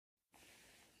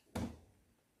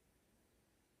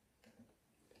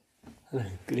Hello,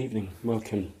 good evening.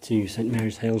 Welcome to St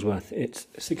Mary's Halesworth. It's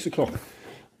 6 o'clock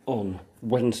on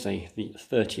Wednesday, the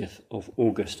 30th of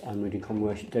August. I'm reading Common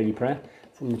Worship Daily Prayer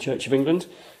from the Church of England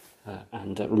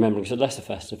and remembering it's a lesser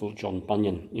festival, John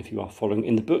Bunyan. If you are following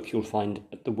in the book, you'll find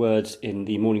the words in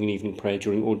the morning and evening prayer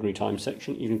during ordinary time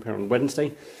section, evening prayer on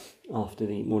Wednesday, after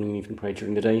the morning and evening prayer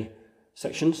during the day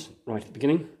sections, right at the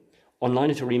beginning.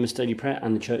 Online at Aremus Daily Prayer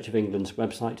and the Church of England's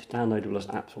website, downloadable as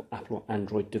Apple or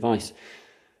Android device.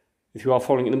 If you are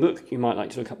following in the book, you might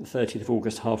like to look up the 30th of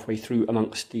August halfway through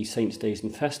amongst the Saints' Days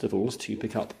and Festivals to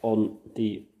pick up on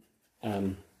the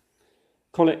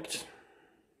Collect,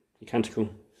 the Canticle,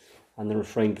 and the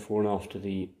refrain before and after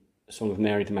the Song of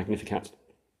Mary, the Magnificat.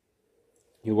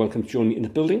 You're welcome to join me in the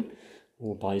building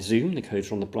or by Zoom. The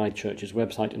codes are on the Blythe Church's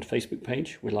website and Facebook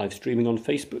page. We're live streaming on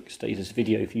Facebook. Stays as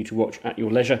video for you to watch at your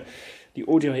leisure. The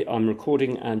audio I'm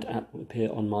recording and will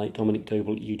appear on my Dominic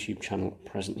Doble YouTube channel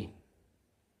presently.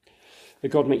 O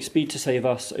God, make speed to save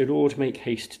us. O Lord, make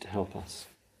haste to help us.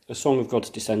 A song of God's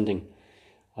descending.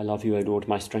 I love you, O Lord,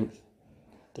 my strength.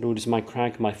 The Lord is my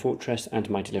crag, my fortress, and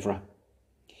my deliverer.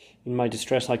 In my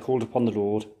distress I called upon the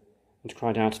Lord, and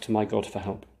cried out to my God for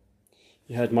help.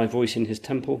 He heard my voice in his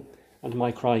temple, and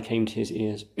my cry came to his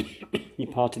ears. He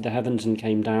parted the heavens and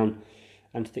came down,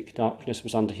 and thick darkness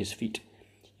was under his feet.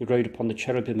 He rode upon the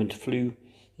cherubim and flew.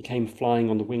 He came flying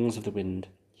on the wings of the wind.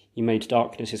 He made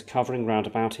darkness his covering round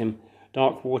about him,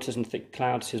 dark waters and thick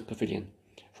clouds his pavilion.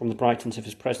 From the brightness of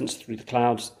his presence through the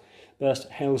clouds burst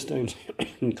hailstones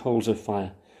and coals of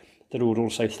fire. The Lord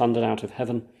also thundered out of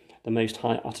heaven. The Most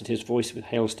High uttered his voice with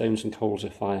hailstones and coals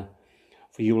of fire.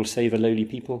 For you will save a lowly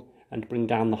people and bring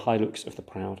down the high looks of the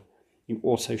proud. You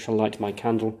also shall light my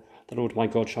candle. The Lord my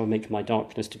God shall make my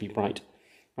darkness to be bright.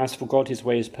 As for God, his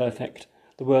way is perfect.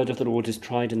 The word of the Lord is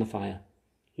tried in the fire.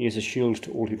 He is a shield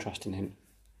to all who trust in him.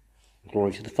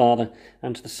 Glory to the Father,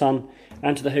 and to the Son,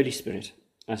 and to the Holy Spirit,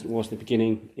 as it was in the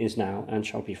beginning, is now, and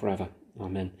shall be forever.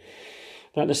 Amen.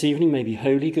 That this evening may be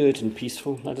holy, good, and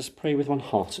peaceful, let us pray with one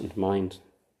heart and mind.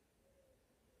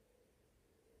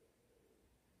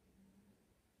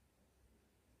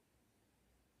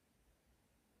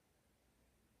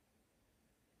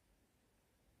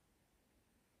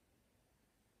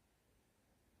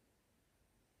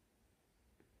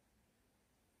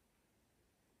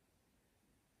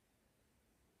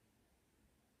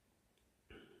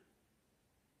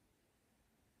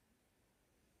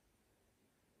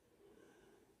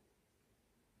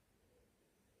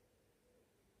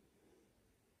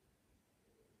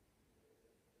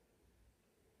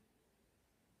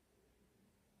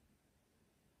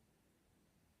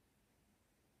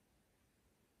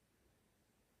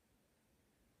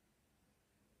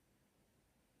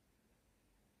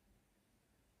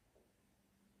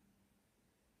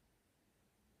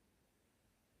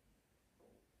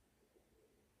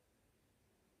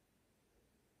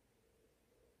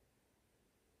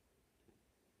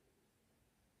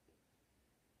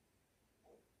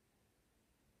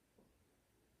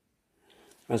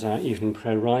 As our evening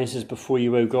prayer rises before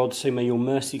you, O God, so may your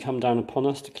mercy come down upon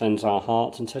us to cleanse our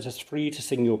hearts and set us free to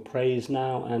sing your praise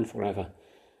now and forever.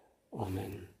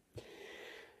 Amen.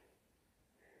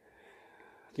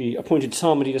 The appointed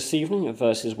psalmody this evening of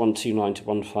verses 129 to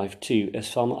 152 is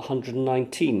Psalm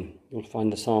 119. You'll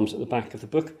find the psalms at the back of the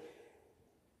book.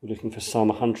 We're looking for Psalm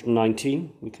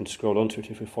 119. We can scroll onto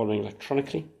it if we're following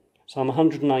electronically. Psalm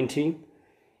 119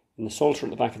 in the Psalter at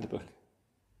the back of the book.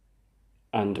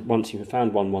 And once you have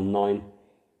found 119,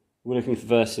 we're looking for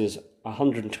verses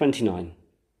 129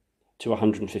 to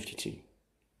 152.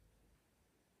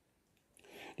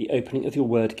 The opening of your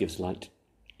word gives light.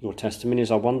 Your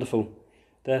testimonies are wonderful,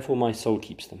 therefore my soul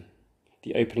keeps them.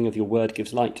 The opening of your word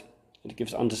gives light, it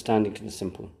gives understanding to the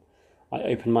simple. I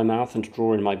open my mouth and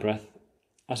draw in my breath,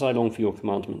 as I long for your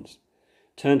commandments.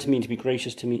 Turn to me to be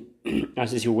gracious to me,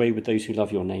 as is your way with those who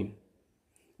love your name.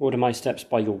 Order my steps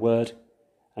by your word,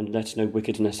 and let no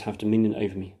wickedness have dominion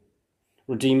over me.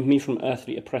 Redeem me from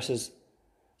earthly oppressors,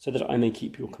 so that I may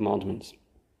keep your commandments.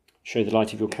 Show the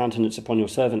light of your countenance upon your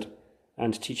servant,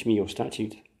 and teach me your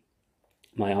statutes.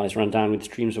 My eyes ran down with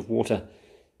streams of water,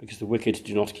 because the wicked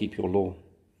do not keep your law.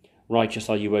 Righteous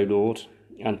are you, O Lord,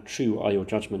 and true are your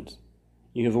judgments.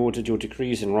 You have ordered your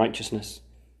decrees in righteousness,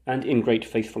 and in great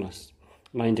faithfulness.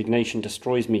 My indignation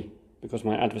destroys me, because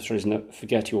my adversaries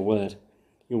forget your word.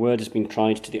 Your word has been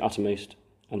tried to the uttermost,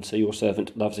 and so your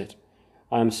servant loves it.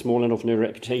 I am small and of no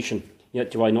reputation, yet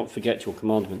do I not forget your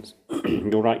commandments.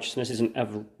 Your righteousness is an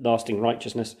everlasting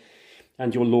righteousness,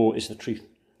 and your law is the truth.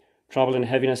 Trouble and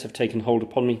heaviness have taken hold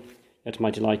upon me, yet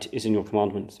my delight is in your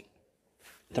commandments.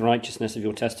 The righteousness of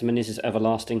your testimonies is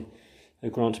everlasting. O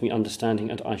grant me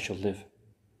understanding, and I shall live.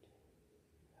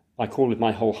 I call with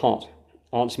my whole heart.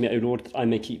 Answer me, O Lord, that I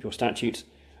may keep your statutes.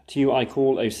 To you I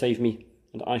call, O save me,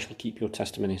 and I shall keep your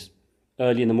testimonies.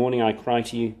 Early in the morning I cry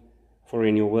to you, for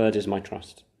in your word is my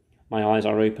trust. My eyes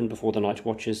are open before the night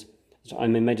watches, that I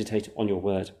may meditate on your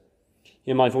word.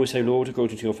 Hear my voice, O Lord,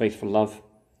 according to your faithful love.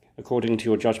 According to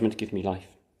your judgment give me life.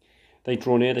 They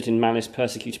draw near that in malice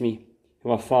persecute me, who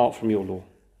are far from your law.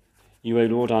 You, O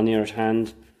Lord, are near at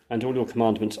hand, and all your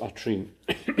commandments are true.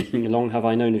 Long have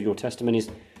I known of your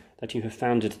testimonies, that you have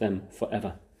founded them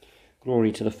forever.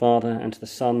 Glory to the Father, and to the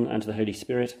Son, and to the Holy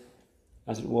Spirit,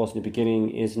 as it was in the beginning,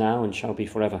 is now, and shall be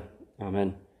forever.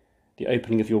 Amen. The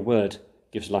opening of your word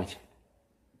gives light.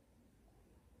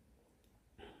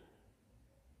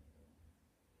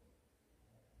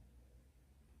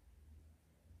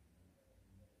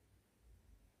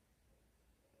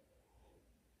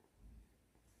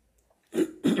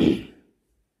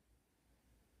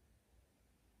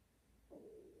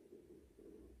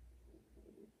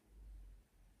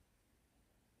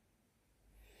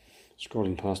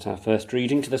 Scrolling past our first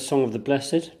reading to the Song of the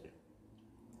Blessed.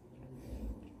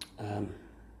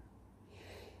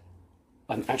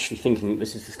 I'm actually thinking that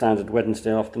this is the standard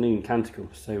Wednesday afternoon canticle,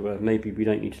 so maybe we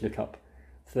don't need to look up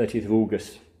 30th of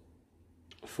August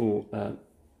for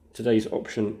today's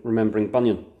option, Remembering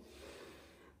Bunyan.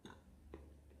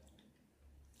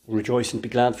 Rejoice and be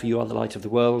glad, for you are the light of the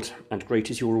world, and great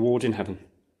is your reward in heaven.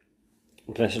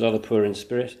 Blessed are the poor in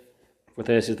spirit, for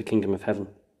theirs is the kingdom of heaven.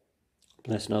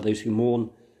 Blessed are those who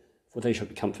mourn, for they shall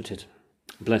be comforted.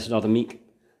 Blessed are the meek,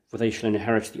 for they shall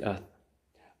inherit the earth.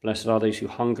 Blessed are those who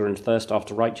hunger and thirst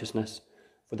after righteousness,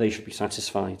 for they shall be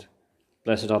satisfied.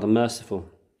 Blessed are the merciful,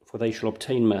 for they shall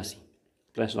obtain mercy.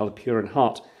 Blessed are the pure in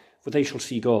heart, for they shall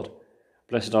see God.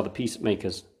 Blessed are the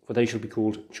peacemakers, for they shall be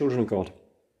called children of God.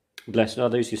 Blessed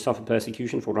are those who suffer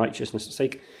persecution for righteousness'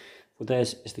 sake, for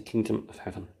theirs is the kingdom of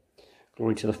heaven.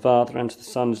 Glory to the Father, and to the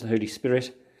Son, and to the Holy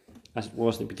Spirit, as it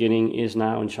was in the beginning, is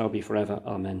now, and shall be forever.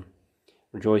 Amen.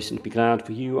 Rejoice and be glad,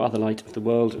 for you are the light of the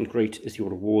world, and great is your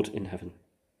reward in heaven.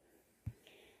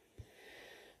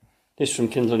 This from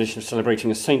Kindle edition celebrating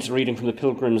a saint's reading from the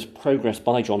Pilgrim's Progress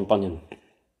by John Bunyan.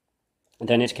 And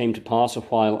then it came to pass a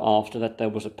while after that there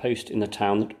was a post in the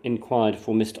town that inquired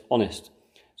for Mr. Honest.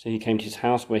 So he came to his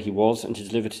house where he was, and to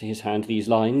deliver to his hand these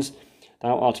lines: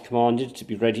 Thou art commanded to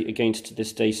be ready against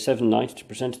this day 7 nights to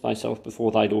present thyself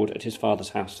before thy Lord at his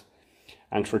father's house.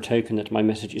 And for a token that my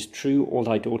message is true, all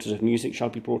thy daughters of music shall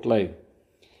be brought low.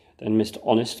 Then Mr.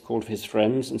 Honest called for his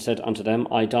friends, and said unto them,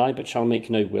 I die, but shall make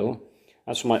no will.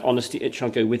 As for my honesty, it shall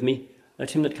go with me.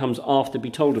 Let him that comes after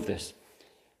be told of this.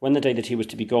 When the day that he was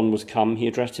to be gone was come, he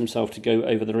addressed himself to go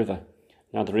over the river.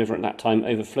 Now the river at that time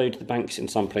overflowed the banks in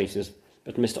some places,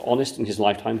 but Mr. Honest in his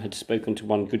lifetime had spoken to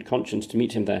one good conscience to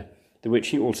meet him there, the which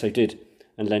he also did,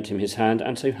 and lent him his hand,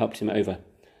 and so helped him over.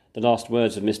 The last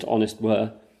words of Mr. Honest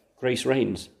were, Grace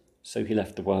reigns, so he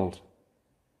left the world.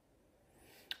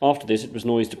 After this it was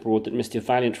noised abroad that Mr.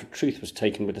 Valiant for truth was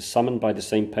taken with a summon by the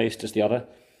same post as the other,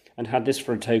 and had this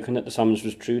for a token that the summons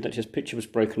was true, that his pitcher was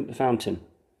broken at the fountain.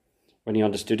 When he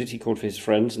understood it, he called for his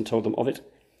friends, and told them of it.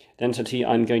 Then said he,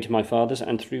 I am going to my father's,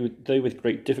 and though with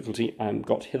great difficulty I am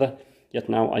got hither, yet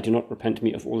now I do not repent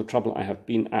me of all the trouble I have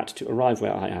been at to arrive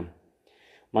where I am.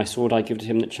 My sword I give to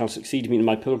him that shall succeed me in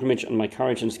my pilgrimage, and my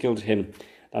courage and skill to him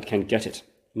that can get it.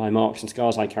 My marks and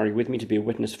scars I carry with me to be a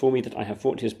witness for me that I have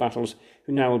fought his battles,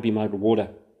 who now will be my rewarder.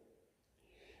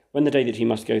 When the day that he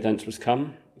must go hence was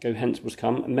come,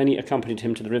 many accompanied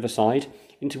him to the river side,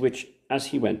 into which, as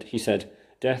he went, he said,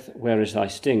 Death, where is thy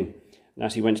sting? And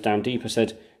as he went down deeper,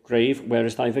 said, Grave, where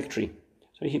is thy victory?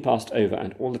 So he passed over,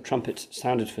 and all the trumpets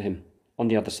sounded for him on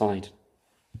the other side.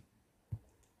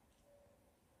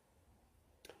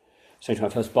 So to our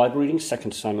first Bible reading,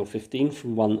 2 Samuel 15,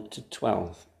 from 1 to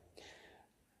 12.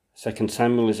 2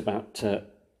 Samuel is about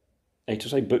 8 or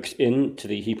so books into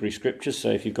the Hebrew Scriptures, so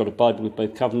if you've got a Bible with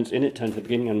both covenants in it, turn to the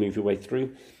beginning and move your way through.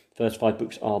 The first 5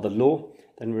 books are the law.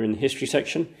 Then we're in the history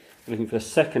section. We're looking for the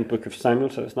second book of Samuel,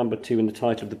 so that's number 2 in the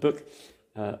title of the book.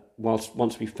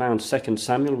 Once we've found 2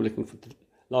 Samuel, we're looking for the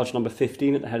large number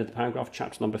 15 at the head of the paragraph,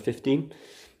 chapter number 15.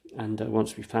 And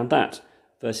once we've found that,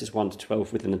 verses 1 to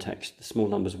 12 within the text, the small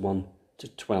numbers 1 to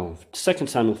 12. 2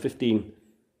 Samuel 15,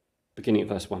 beginning at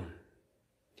verse 1.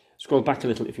 Scroll back a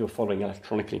little if you're following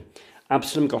electronically.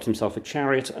 Absalom got himself a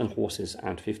chariot and horses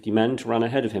and 50 men to run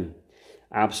ahead of him.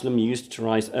 Absalom used to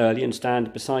rise early and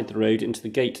stand beside the road into the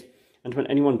gate, and when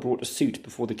anyone brought a suit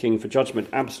before the king for judgment,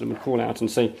 Absalom would call out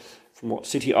and say, From what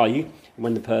city are you? And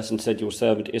when the person said, Your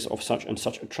servant is of such and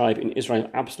such a tribe in Israel,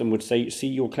 Absalom would say, See,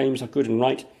 your claims are good and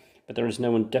right, but there is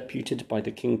no one deputed by the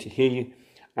king to hear you.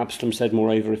 Absalom said,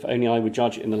 moreover, if only I were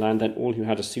judge in the land, then all who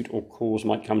had a suit or cause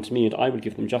might come to me, and I would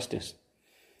give them justice.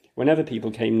 Whenever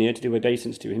people came near to do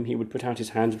obeisance to him, he would put out his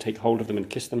hand and take hold of them and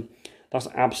kiss them. Thus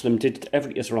Absalom did to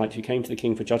every Israelite who came to the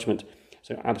king for judgment.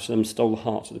 So Absalom stole the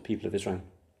hearts of the people of Israel.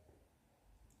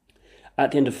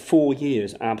 At the end of 4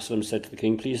 years, Absalom said to the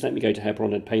king, please let me go to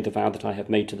Hebron and pay the vow that I have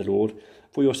made to the Lord.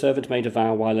 For your servant made a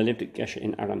vow while I lived at Geshur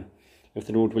in Aram. If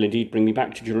the Lord will indeed bring me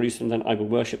back to Jerusalem, then I will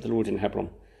worship the Lord in Hebron.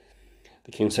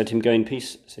 The king said to him, go in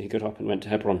peace. So he got up and went to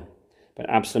Hebron. But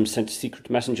Absalom sent secret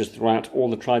messengers throughout all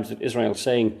the tribes of Israel,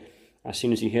 saying, as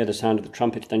soon as you hear the sound of the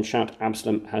trumpet, then shout,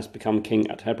 Absalom has become king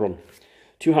at Hebron.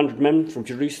 200 men from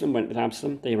Jerusalem went with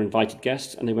Absalom. They were invited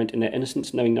guests, and they went in their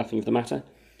innocence, knowing nothing of the matter.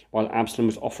 While Absalom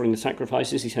was offering the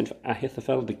sacrifices, he sent for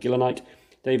Ahithophel the Gilonite,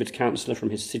 David's counsellor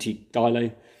from his city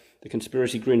Gilo. The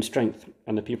conspiracy grew in strength,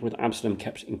 and the people with Absalom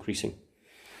kept increasing.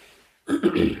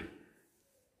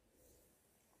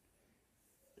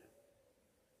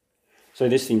 So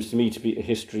this seems to me to be a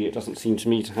history. It doesn't seem to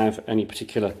me to have any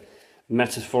particular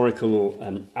metaphorical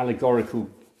or allegorical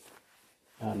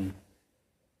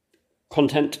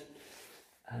content.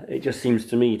 It just seems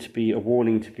to me to be a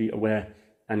warning to be aware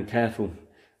and careful.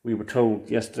 We were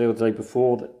told yesterday or the day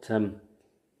before that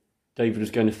David was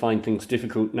going to find things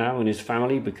difficult now in his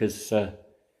family because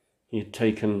he had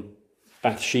taken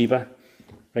Bathsheba,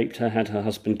 raped her, had her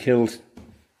husband killed,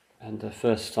 and the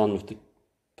first son of the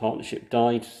partnership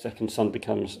died. Second son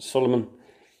becomes Solomon.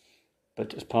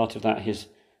 But as part of that, his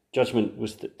judgment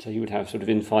was that he would have sort of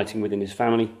infighting within his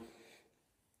family,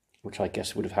 which I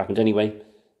guess would have happened anyway.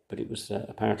 But it was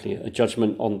apparently a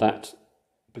judgment on that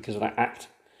because of that act.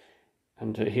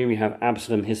 And here we have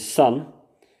Absalom, his son,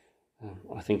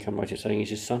 I think I'm right in saying he's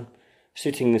his son,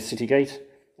 sitting in the city gate.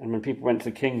 And when people went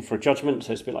to the king for a judgment,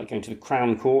 so it's a bit like going to the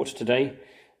Crown Court today,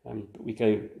 but we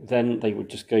go then, they would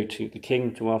just go to the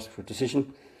king to ask for a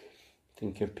decision.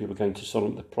 Think of people going to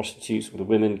Solomon, the prostitutes or the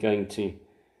women going to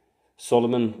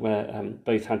Solomon, where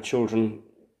both had children.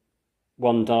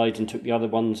 One died and took the other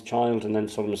one's child, and then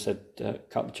Solomon said,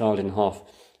 cut the child in half.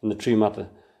 And the true mother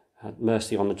had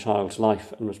mercy on the child's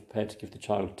life and was prepared to give the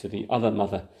child to the other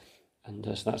mother. And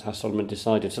so that's how Solomon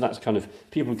decided. So that's kind of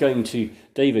people going to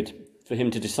David for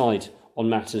him to decide on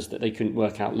matters that they couldn't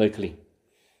work out locally.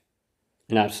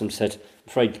 And Absalom said, I'm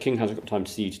afraid the king hasn't got time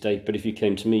to see you today, but if you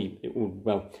came to me, it would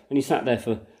well. And he sat there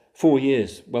for 4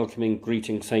 years, welcoming,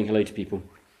 greeting, saying hello to people.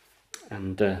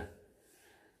 And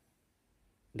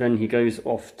then he goes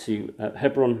off to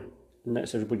Hebron and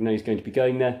lets everybody know he's going to be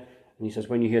going there. And he says,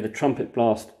 when you hear the trumpet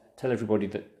blast, tell everybody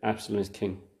that Absalom is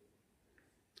king.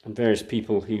 And various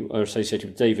people who are associated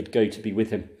with David go to be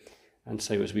with him. And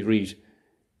so as we read,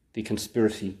 the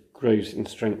conspiracy grows in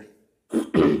strength.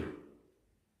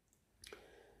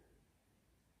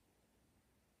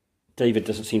 David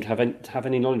doesn't seem to have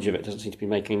any knowledge of it, doesn't seem to be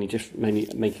making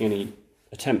any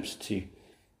attempts to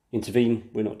intervene.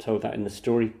 We're not told that in the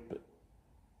story, but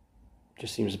it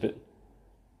just seems a bit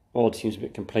odd, seems a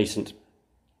bit complacent.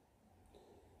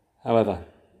 However,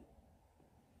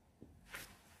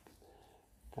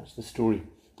 that's the story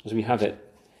as we have it.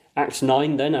 Acts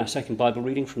 9 then, our second Bible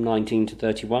reading from 19 to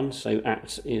 31. So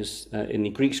Acts is in the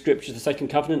Greek scriptures, the second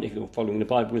covenant. If you're following the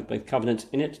Bible with both covenants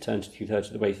in it, turn to 2/3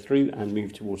 of the way through and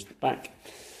move towards the back.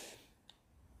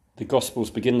 The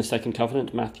Gospels begin the second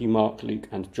covenant, Matthew, Mark, Luke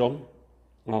and John,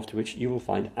 after which you will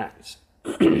find Acts.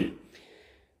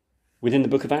 Within the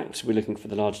book of Acts, we're looking for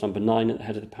the large number 9 at the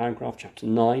head of the paragraph, chapter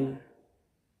 9.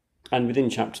 And within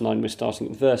chapter 9, we're starting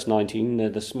at verse 19. They're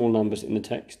the small numbers in the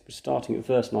text. We're starting at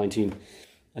verse 19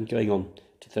 and going on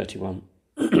to 31.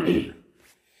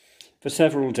 For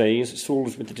several days, Saul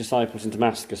was with the disciples in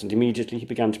Damascus, and immediately he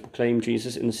began to proclaim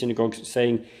Jesus in the synagogues,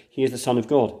 saying, he is the Son of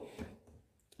God.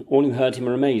 All who heard him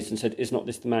were amazed and said, is not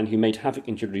this the man who made havoc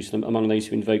in Jerusalem among those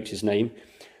who invoked his name?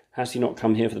 Has he not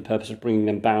come here for the purpose of bringing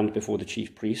them bound before the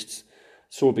chief priests?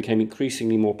 Saul became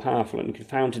increasingly more powerful and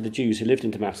confounded the Jews who lived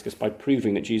in Damascus by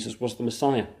proving that Jesus was the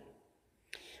Messiah.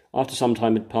 After some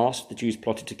time had passed, the Jews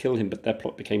plotted to kill him, but their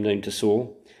plot became known to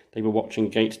Saul. They were watching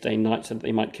gate day and night so that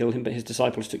they might kill him, but his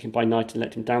disciples took him by night and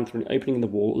let him down through an opening in the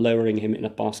wall, lowering him in a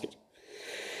basket.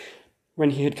 When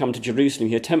he had come to Jerusalem,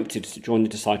 he attempted to join the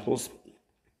disciples,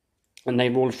 and they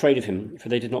were all afraid of him, for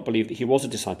they did not believe that he was a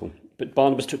disciple. But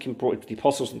Barnabas took him, brought him to the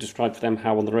apostles, and described for them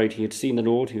how on the road he had seen the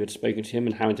Lord, who had spoken to him,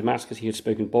 and how in Damascus he had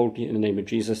spoken boldly in the name of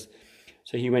Jesus.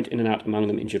 So he went in and out among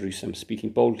them in Jerusalem, speaking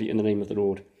boldly in the name of the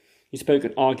Lord. He spoke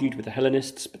and argued with the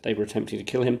Hellenists, but they were attempting to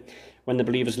kill him. When the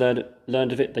believers learned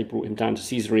of it, they brought him down to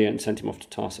Caesarea and sent him off to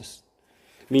Tarsus.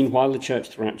 Meanwhile, the church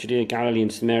throughout Judea, Galilee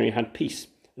and Samaria had peace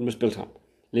and was built up.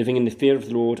 Living in the fear of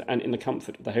the Lord and in the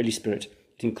comfort of the Holy Spirit,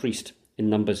 it increased in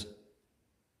numbers.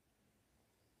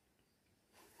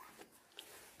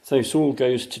 So Saul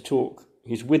goes to talk.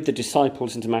 He's with the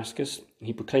disciples in Damascus.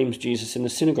 He proclaims Jesus in the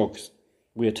synagogues,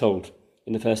 we are told,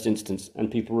 in the first instance.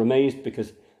 And people were amazed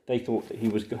because they thought that he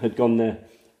had gone there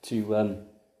to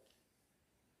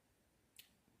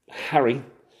harry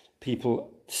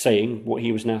people saying what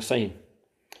he was now saying.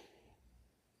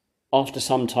 After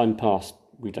some time passed,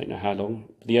 we don't know how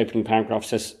long, the opening paragraph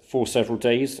says for several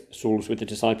days, Saul was with the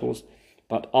disciples.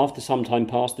 But after some time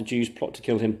passed, the Jews plot to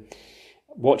kill him,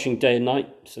 watching day and night,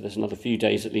 so there's another few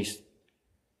days at least.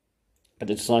 But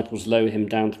the disciples lower him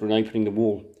down through an opening in the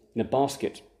wall in a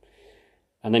basket,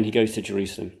 and then he goes to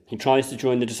Jerusalem. He tries to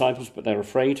join the disciples, but they're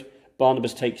afraid.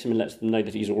 Barnabas takes him and lets them know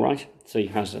that he's all right. So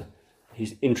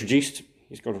he's introduced,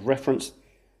 he's got a reference,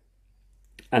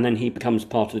 and then he becomes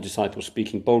part of the disciples,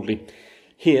 speaking boldly.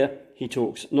 Here he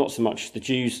talks not so much to the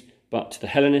Jews, but to the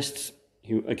Hellenists,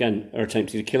 who again are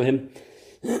attempting to kill him.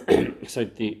 So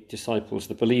the disciples,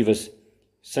 the believers,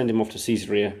 send him off to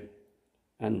Caesarea,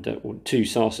 or to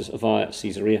Tarsus via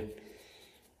Caesarea.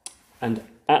 And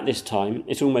at this time,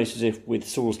 it's almost as if with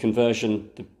Saul's conversion,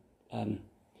 the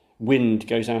wind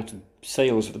goes out of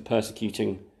sails of the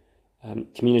persecuting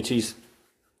communities.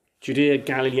 Judea,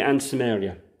 Galilee and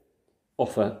Samaria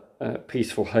offer a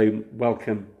peaceful home,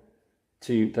 welcome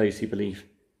to those who believe.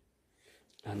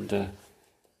 And the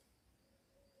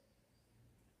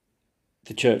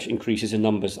church increases in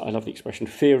numbers. I love the expression,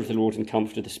 fear of the Lord and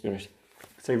comfort of the Spirit.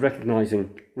 So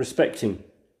recognising, respecting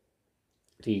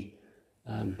the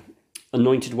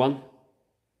anointed one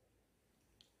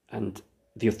and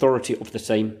the authority of the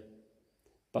same,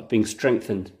 but being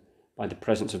strengthened by the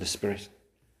presence of the Spirit.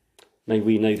 May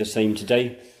we know the same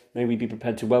today. May we be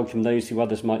prepared to welcome those who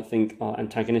others might think are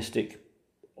antagonistic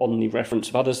on the reference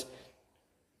of others.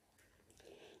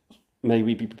 May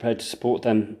we be prepared to support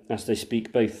them as they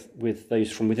speak both with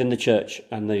those from within the church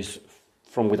and those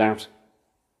from without.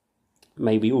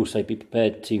 May we also be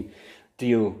prepared to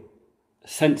deal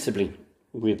sensibly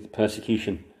with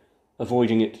persecution,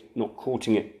 avoiding it, not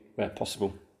courting it where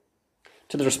possible.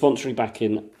 To the responsory back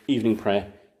in evening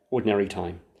prayer, ordinary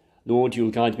time. Lord, you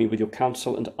will guide me with your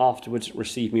counsel and afterwards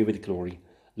receive me with glory.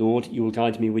 Lord, you will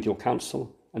guide me with your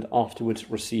counsel and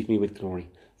afterwards receive me with glory.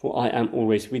 For I am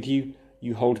always with you.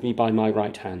 You hold me by my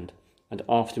right hand and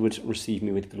afterwards receive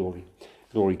me with glory.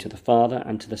 Glory to the Father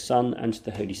and to the Son and to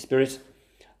the Holy Spirit.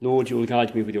 Lord, you will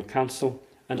guide me with your counsel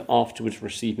and afterwards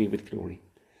receive me with glory.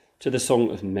 To the Song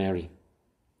of Mary.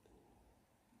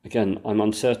 Again, I'm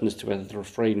uncertain as to whether the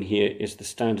refrain here is the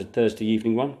standard Thursday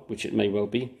evening one, which it may well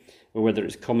be, or whether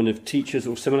it's common of teachers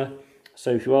or similar. So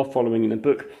if you are following in the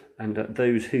book, and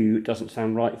those who doesn't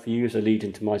sound right for you as a lead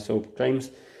into my soul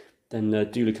proclaims, then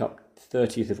do look up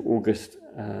 30th of August,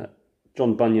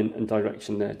 John Bunyan, and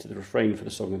direction there to the refrain for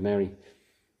the Song of Mary.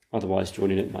 Otherwise,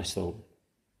 join in it, my soul.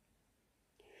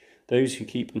 Those who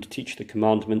keep and teach the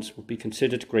commandments will be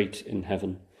considered great in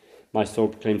heaven. My soul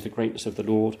proclaims the greatness of the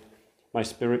Lord. My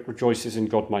spirit rejoices in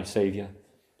God my Saviour.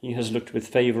 He has looked with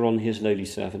favour on his lowly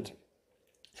servant.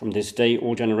 From this day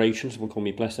all generations will call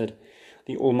me blessed.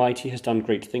 The Almighty has done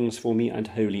great things for me, and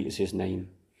holy is his name.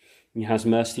 He has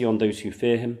mercy on those who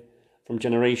fear him, from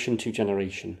generation to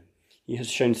generation. He has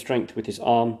shown strength with his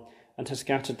arm, and has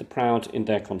scattered the proud in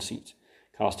their conceit,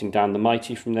 casting down the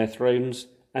mighty from their thrones,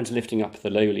 and lifting up the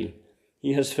lowly.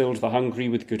 He has filled the hungry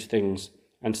with good things,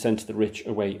 and sent the rich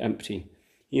away empty.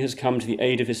 He has come to the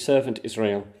aid of his servant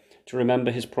Israel, to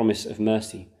remember his promise of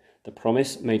mercy, the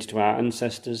promise made to our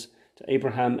ancestors, to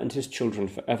Abraham and his children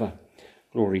forever.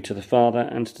 Glory to the Father,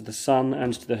 and to the Son,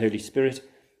 and to the Holy Spirit,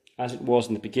 as it was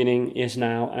in the beginning, is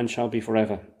now, and shall be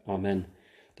forever. Amen.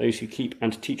 Those who keep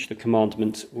and teach the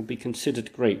commandments will be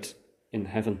considered great in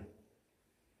heaven.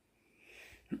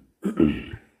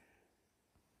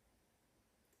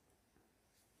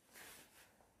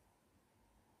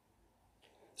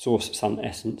 Source, Son,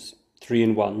 Essence, 3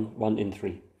 in 1, 1 in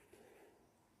 3.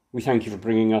 We thank you for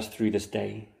bringing us through this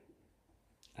day,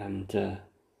 and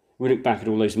we look back at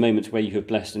all those moments where you have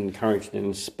blessed and encouraged and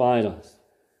inspired us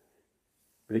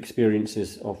with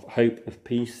experiences of hope, of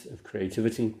peace, of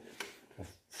creativity, of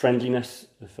friendliness,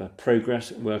 of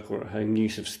progress at work or at home,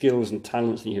 use of skills and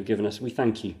talents that you have given us. We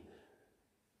thank you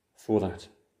for that.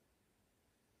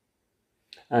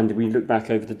 And we look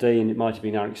back over the day, and it might have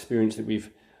been our experience that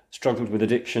we've struggled with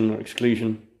addiction or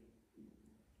exclusion.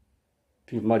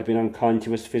 People might have been unkind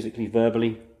to us physically,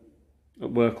 verbally,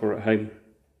 at work or at home.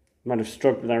 We might have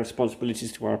struggled with our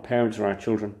responsibilities to our parents or our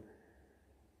children,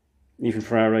 even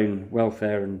for our own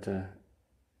welfare and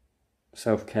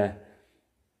self-care.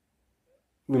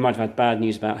 We might have had bad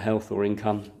news about health or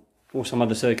income or some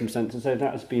other circumstance, and so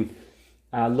that has been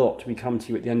our lot. We come to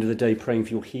you at the end of the day praying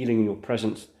for your healing and your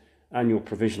presence and your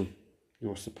provision.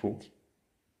 your support.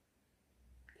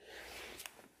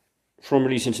 From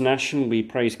Release International, we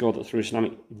praise God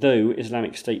that though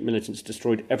Islamic State militants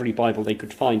destroyed every Bible they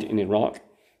could find in Iraq,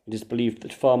 it is believed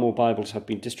that far more Bibles have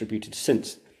been distributed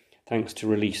since, thanks to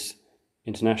Release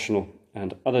International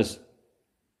and others.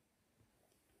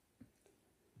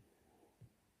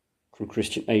 From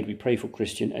Christian Aid, we pray for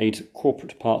Christian Aid's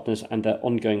corporate partners and their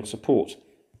ongoing support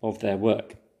of their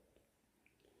work.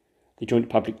 The Joint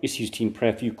Public Issues Team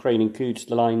prayer for Ukraine includes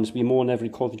the lines, "We mourn every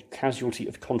casualty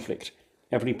of conflict,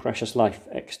 every precious life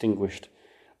extinguished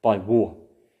by war."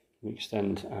 We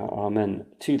extend our amen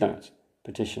to that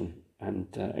petition and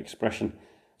expression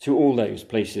to all those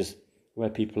places where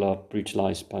people are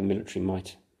brutalised by military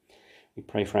might. We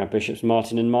pray for our bishops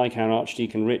Martin and Mike, our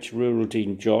Archdeacon Rich, Rural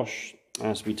Dean Josh,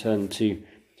 as we turn to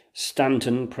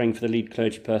Stanton, praying for the lead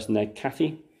clergy person there,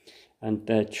 Kathy, and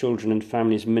their children and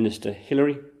families minister,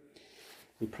 Hilary.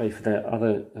 We pray for their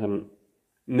other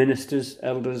ministers,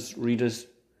 elders, readers,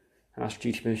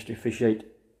 Archduty to officiate,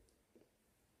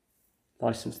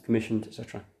 licensed, commissioned,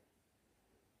 etc.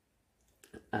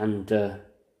 And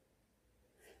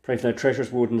pray for their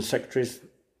treasurers, wardens, secretaries,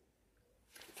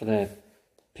 for their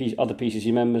other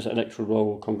PCC members, electoral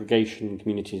roll, congregation and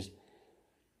communities,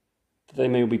 that they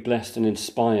may be blessed and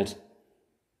inspired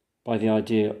by the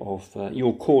idea of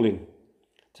your calling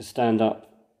to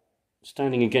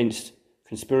standing against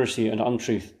conspiracy and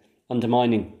untruth,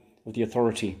 undermining of the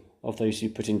authority of those who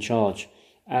put in charge,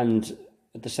 and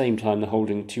at the same time the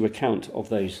holding to account of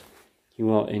those who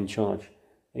are in charge,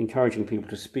 encouraging people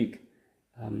to speak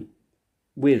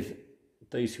with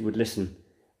those who would listen,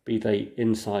 be they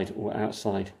inside or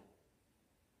outside,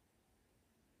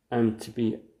 and to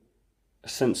be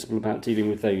sensible about dealing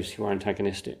with those who are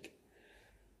antagonistic.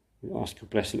 We ask your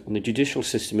blessing on the judicial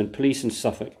system and police in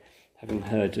Suffolk, having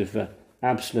heard of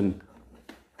Absalom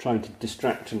trying to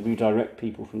distract and redirect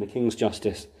people from the King's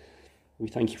justice. We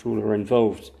thank you for all who are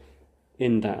involved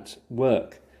in that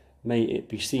work. May it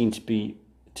be seen to be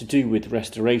to do with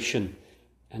restoration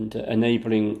and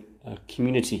enabling a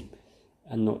community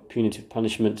and not punitive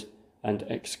punishment and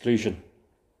exclusion.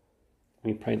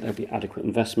 We pray that there will be adequate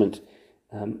investment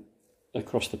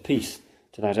across the piece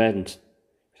to that end.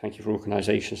 Thank you for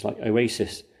organisations like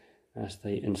Oasis as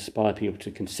they inspire people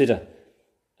to consider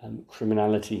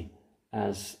criminality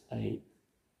as a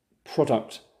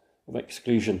product of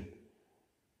exclusion.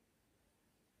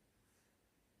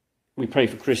 We pray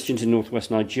for Christians in northwest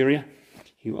Nigeria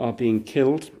who are being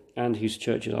killed and whose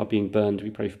churches are being burned. We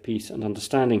pray for peace and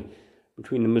understanding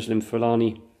between the Muslim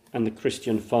Fulani and the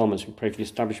Christian farmers. We pray for the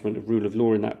establishment of rule of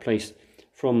law in that place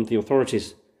from the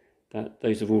authorities, that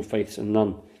those of all faiths and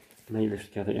none may live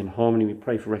together in harmony. We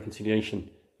pray for reconciliation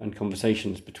and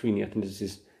conversations between the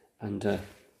ethnicities and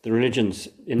the religions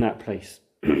in that place.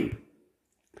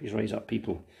 Please raise up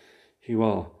people who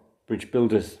are bridge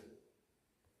builders.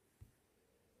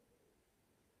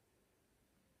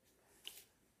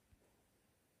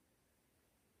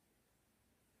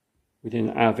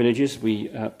 Within our villages, we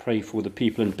pray for the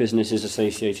people and businesses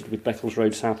associated with Beccles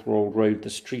Road, Southwold Road, The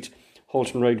Street,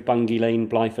 Halton Road, Bungay Lane,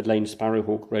 Blyford Lane,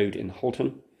 Sparrowhawk Road in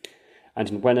Halton, and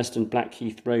in Wenneston,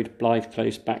 Blackheath Road, Blythe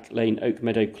Close, Back Lane, Oak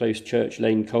Meadow Close, Church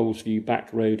Lane, Coles View,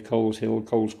 Back Road, Coles Hill,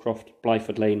 Colescroft,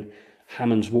 Blyford Lane,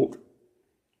 Hammond's Walk.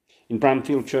 In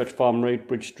Bramfield, Church Farm Road,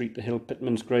 Bridge Street, The Hill,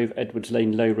 Pitman's Grove, Edwards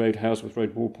Lane, Low Road, Houseworth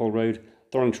Road, Walpole Road,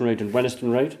 Thorrington Road and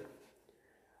Wenneston Road.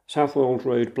 Southwold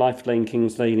Road, Blyford Lane,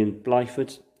 Kings Lane in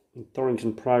Blyford, in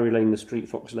Thorrington, Priory Lane, The Street,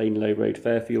 Fox Lane, Low Road,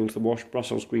 Fairfield, The Wash,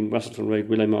 Brussels Green, Westleton Road,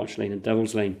 Willow March Lane and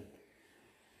Devil's Lane.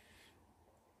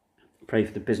 Pray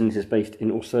for the businesses based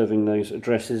in or serving those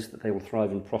addresses, that they will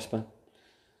thrive and prosper.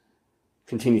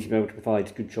 Continue to be able to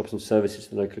provide good jobs and services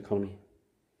to the local economy.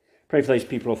 Pray for those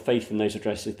people of faith in those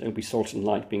addresses, that they will be salt and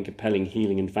light, being compelling,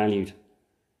 healing and valued.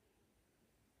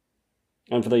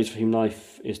 And for those for whom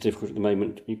life is difficult at the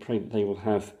moment, we pray that they will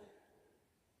have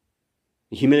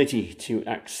the humility to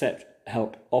accept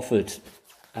help offered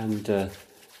and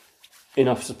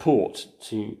enough support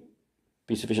to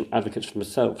be sufficient advocates for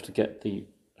themselves to get the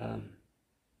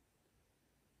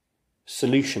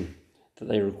solution that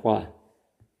they require.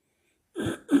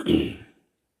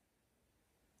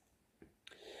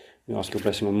 We ask your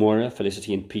blessing on Moira,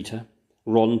 Felicity and Peter,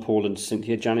 Ron, Paul and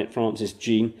Cynthia, Janet, Francis,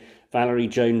 Jean, Valerie,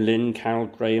 Joan, Lynn, Carol,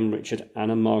 Graham, Richard,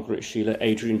 Anna, Margaret, Sheila,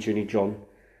 Adrian, Ginny, John,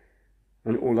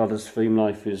 and all others for whom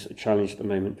life is a challenge at the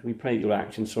moment. We pray that you'll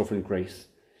act in sovereign grace,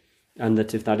 and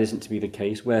that if that isn't to be the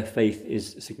case, where faith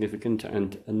is significant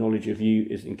and a knowledge of you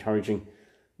is encouraging,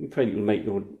 we pray that you'll make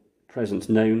your presence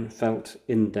known, felt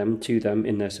in them, to them,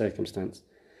 in their circumstance.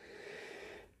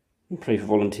 We pray for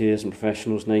volunteers and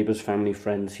professionals, neighbours, family,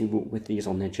 friends who walk with these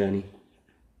on their journey.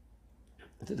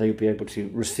 that they would be able to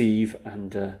receive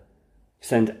and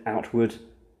send outward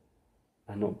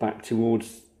and not back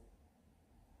towards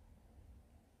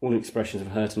all expressions of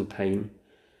hurt and pain.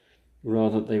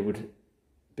 Rather, they would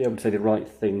be able to say the right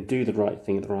thing, do the right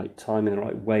thing at the right time, in the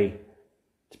right way,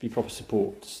 to be proper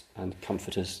supports and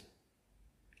comforters,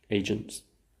 agents.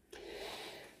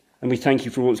 And we thank you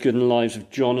for all that's good in the lives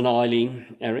of John and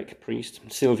Eileen, Eric, priest,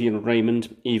 Sylvia and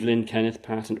Raymond, Evelyn, Kenneth,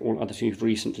 Pat, and all others who have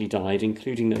recently died,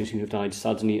 including those who have died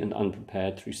suddenly and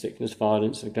unprepared through sickness,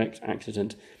 violence, neglect,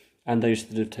 accident, and those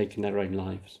that have taken their own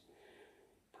lives.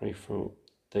 Pray for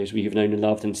those we have known and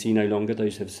loved and see no longer,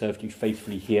 those who have served you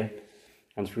faithfully here.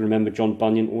 And as we remember John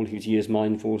Bunyan, all whose years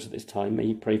mine falls at this time, may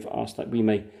you pray for us that we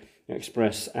may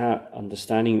express our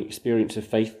understanding and experience of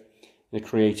faith in a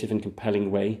creative and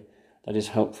compelling way that is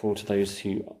helpful to those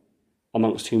who,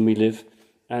 amongst whom we live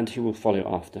and who will follow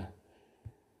after.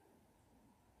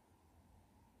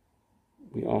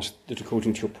 We ask that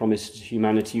according to your promise to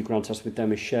humanity, you grant us with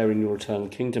them a share in your eternal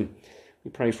kingdom.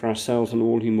 We pray for ourselves and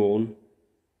all who mourn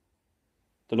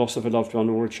the loss of a loved one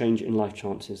or a change in life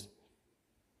chances,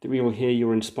 that we will hear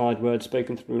your inspired words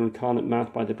spoken through your incarnate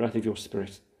mouth by the breath of your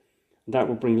Spirit, and that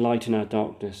will bring light in our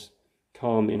darkness,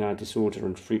 calm in our disorder,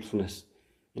 and fruitfulness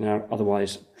in our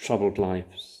otherwise troubled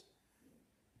lives.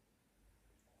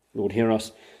 Lord, hear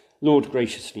us. Lord,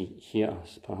 graciously hear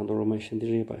us.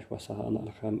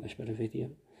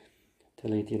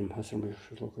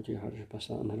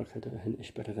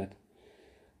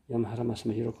 Yam haramas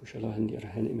mahiro kushala hindi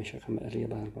arahen imeshakam elia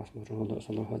bahar basma rohondo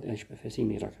salohad esh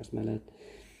befesimi rakas meled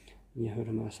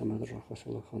yahurama samad rakas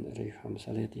salohon eriham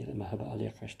salet yere mahaba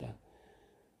alia kashta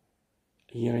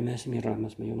yeremes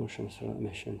miramas mayono shamsara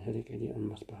meshan herik eli an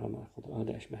masbahama qad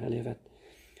ada esh mahalevet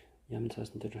yam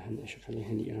tasn derhen eshakali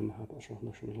hindi yere mahaba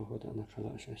rohondo shamalohod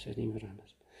anakala esh sedim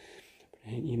ramas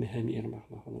hen imehem yere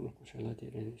mahaba kushala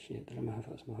yere shi dramaha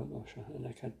asmahad osha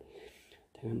alakad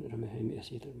تون رمهم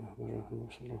أسيد المهبرة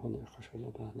وصلهم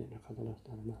يخشوا بعض لقد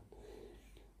لفتنا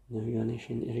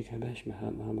نهيانيشين إريك باش مها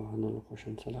معنا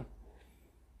لقشن سلك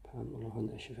فهم الله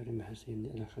أشفر محسين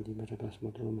إلى خديم رباس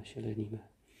مدروم الشلانيمة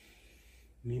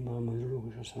مما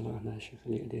مدروه شصلانا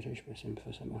شكل إديرش بسم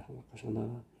فسمح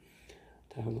وقشنا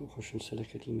تهل خشن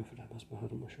سلك ديمة في رباس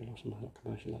بهر مشلا صنها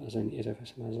كباش لا أزين إذا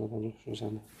فسمع زمان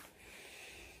رزانا.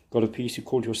 God of peace, who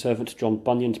called your servant John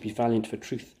Bunyan to be valiant for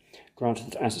truth, grant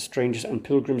that as strangers and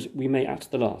pilgrims we may at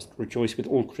the last rejoice with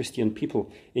all Christian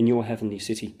people in your heavenly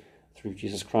city, through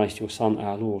Jesus Christ, your Son,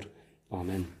 our Lord.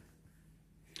 Amen.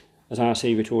 As our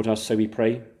Saviour taught us, so we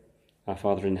pray. Our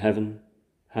Father in heaven,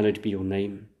 hallowed be your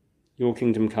name. Your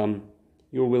kingdom come,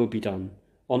 your will be done,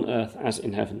 on earth as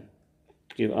in heaven.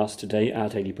 Give us today our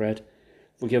daily bread.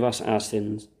 Forgive us our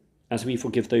sins, as we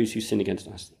forgive those who sin against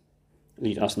us.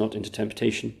 Lead us not into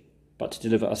temptation, but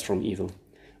deliver us from evil.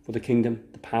 For the kingdom,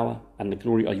 the power, and the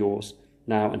glory are yours,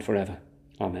 now and forever.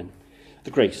 Amen.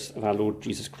 The grace of our Lord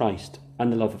Jesus Christ,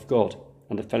 and the love of God,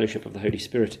 and the fellowship of the Holy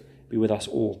Spirit be with us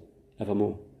all,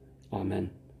 evermore.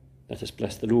 Amen. Let us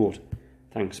bless the Lord.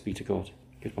 Thanks be to God.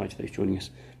 Goodbye to those joining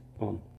us on